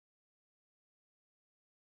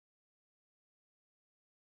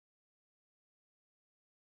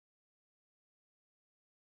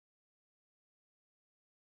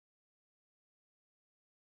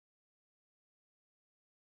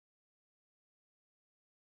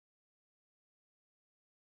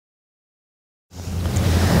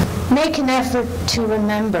make an effort to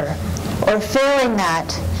remember, or failing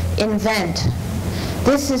that, invent.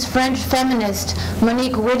 This is French feminist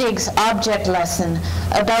Monique Wittig's object lesson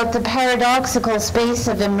about the paradoxical space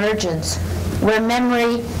of emergence, where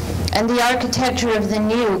memory and the architecture of the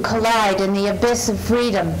new collide in the abyss of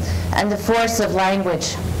freedom and the force of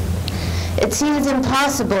language. It seems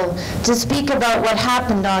impossible to speak about what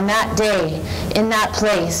happened on that day, in that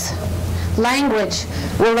place. Language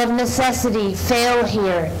will of necessity fail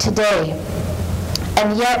here today.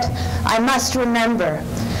 And yet, I must remember,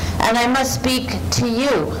 and I must speak to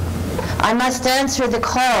you. I must answer the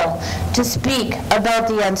call to speak about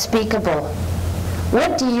the unspeakable.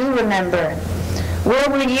 What do you remember? Where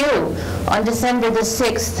were you on December the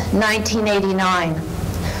 6th, 1989?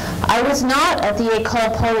 I was not at the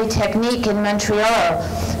École Polytechnique in Montreal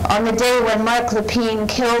on the day when Marc Lépine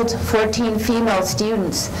killed 14 female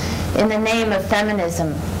students in the name of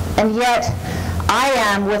feminism, and yet I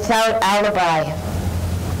am without alibi.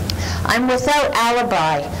 I'm without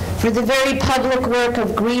alibi for the very public work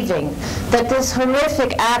of grieving that this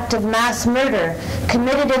horrific act of mass murder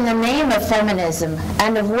committed in the name of feminism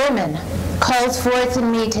and of women calls forth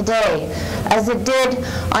in me today, as it did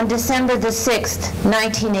on December the 6th,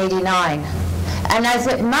 1989, and as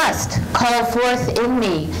it must call forth in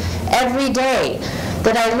me every day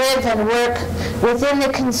that I live and work within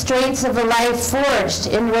the constraints of a life forged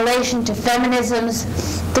in relation to feminisms,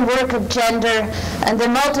 the work of gender, and the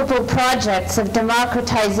multiple projects of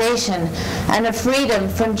democratization and of freedom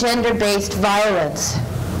from gender-based violence.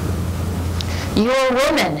 You're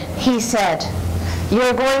women, he said.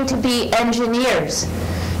 You're going to be engineers.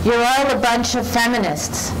 You're all a bunch of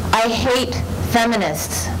feminists. I hate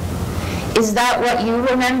feminists. Is that what you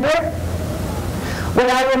remember? What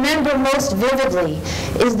I remember most vividly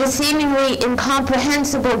is the seemingly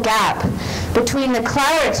incomprehensible gap between the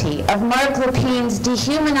clarity of Marc Lépine's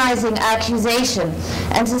dehumanizing accusation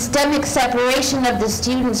and systemic separation of the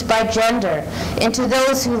students by gender into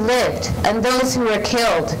those who lived and those who were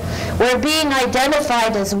killed, where being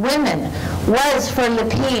identified as women was for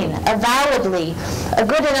Lépine avowedly a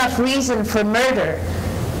good enough reason for murder,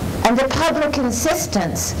 and the public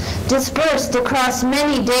insistence dispersed across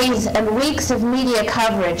many days and weeks of media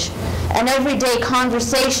coverage and everyday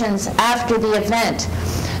conversations after the event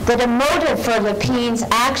that a motive for Lépine's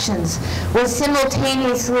actions was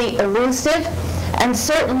simultaneously elusive and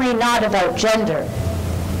certainly not about gender.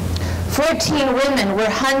 14 women were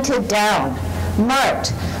hunted down,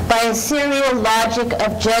 marked by a serial logic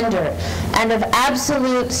of gender and of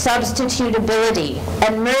absolute substitutability,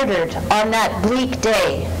 and murdered on that bleak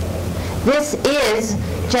day. This is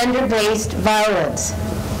gender-based violence.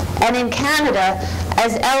 And in Canada,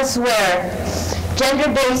 as elsewhere,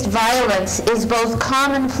 gender-based violence is both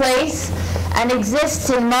commonplace and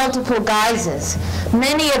exists in multiple guises,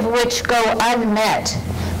 many of which go unmet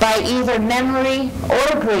by either memory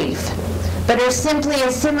or grief, but are simply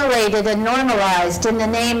assimilated and normalized in the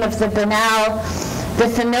name of the banal, the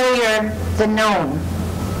familiar, the known.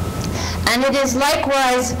 And it is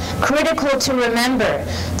likewise critical to remember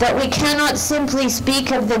that we cannot simply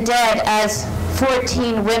speak of the dead as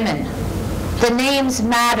 14 women. The names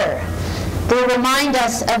matter. They remind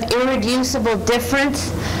us of irreducible difference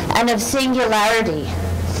and of singularity.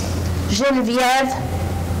 Geneviève,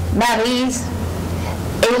 Maryse,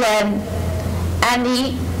 Hélène,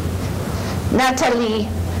 Annie, Nathalie,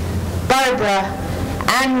 Barbara,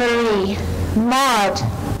 Anne-Marie, Maud,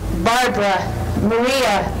 Barbara,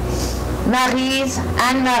 Maria, Maryse,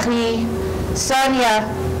 Anne-Marie, Sonia,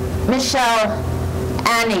 Michelle,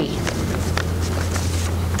 Annie.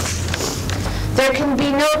 There can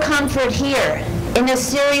be no comfort here in a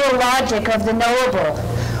serial logic of the knowable,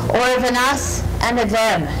 or of an us and a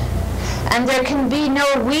them. And there can be no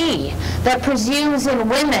we that presumes in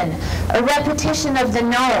women a repetition of the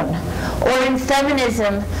known, or in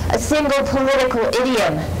feminism a single political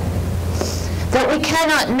idiom. That we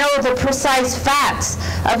cannot know the precise facts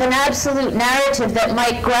of an absolute narrative that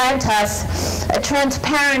might grant us a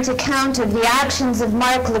transparent account of the actions of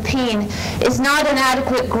Marc Lépine is not an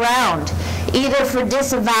adequate ground, either for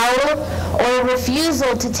disavowal or a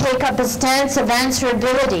refusal to take up a stance of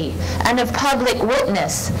answerability and of public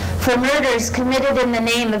witness for murders committed in the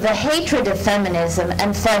name of a hatred of feminism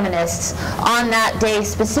and feminists on that day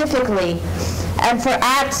specifically, and for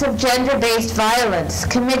acts of gender-based violence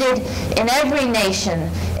committed in every nation,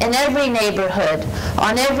 in every neighborhood,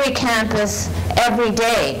 on every campus, every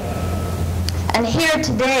day. And here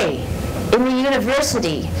today, in the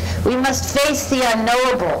university, we must face the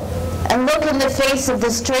unknowable and look in the face of the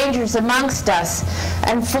strangers amongst us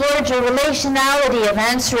and forge a relationality of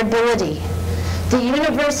answerability. The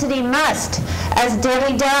university must, as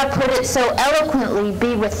Derrida put it so eloquently,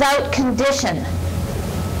 be without condition.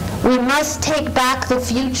 We must take back the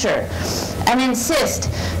future and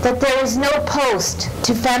insist that there is no post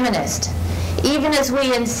to feminist, even as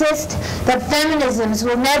we insist that feminisms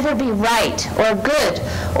will never be right or good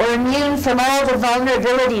or immune from all the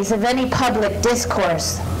vulnerabilities of any public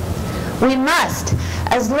discourse. We must,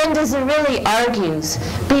 as Linda Zerilli argues,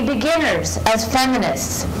 be beginners as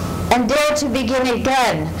feminists and dare to begin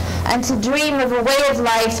again and to dream of a way of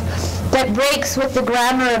life that breaks with the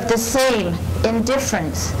grammar of the same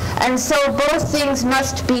indifference. And so both things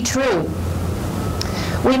must be true.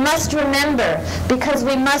 We must remember because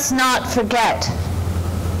we must not forget.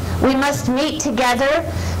 We must meet together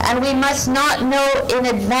and we must not know in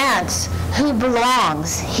advance who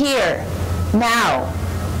belongs here, now.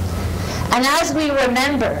 And as we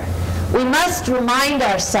remember, we must remind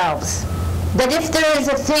ourselves that if there is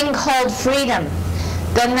a thing called freedom,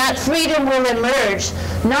 then that freedom will emerge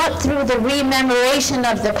not through the rememoration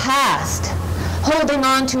of the past, holding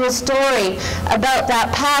on to a story about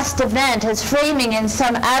that past event as framing in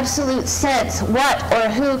some absolute sense what or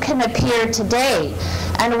who can appear today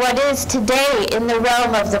and what is today in the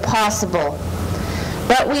realm of the possible.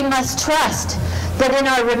 But we must trust that in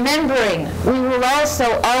our remembering we will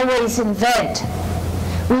also always invent.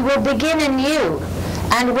 We will begin anew,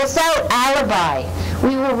 and without alibi,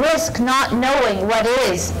 we will risk not knowing what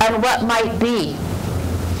is and what might be.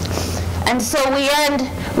 And so we end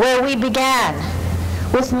where we began,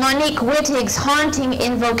 with Monique Wittig's haunting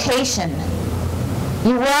invocation.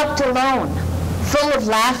 You walked alone, full of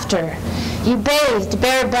laughter. You bathed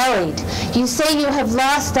bare-bellied. You say you have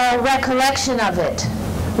lost all recollection of it.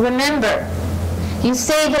 Remember. You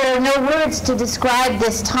say there are no words to describe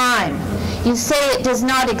this time. You say it does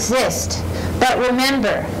not exist. But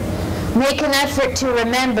remember. Make an effort to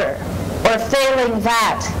remember, or failing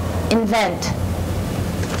that, invent.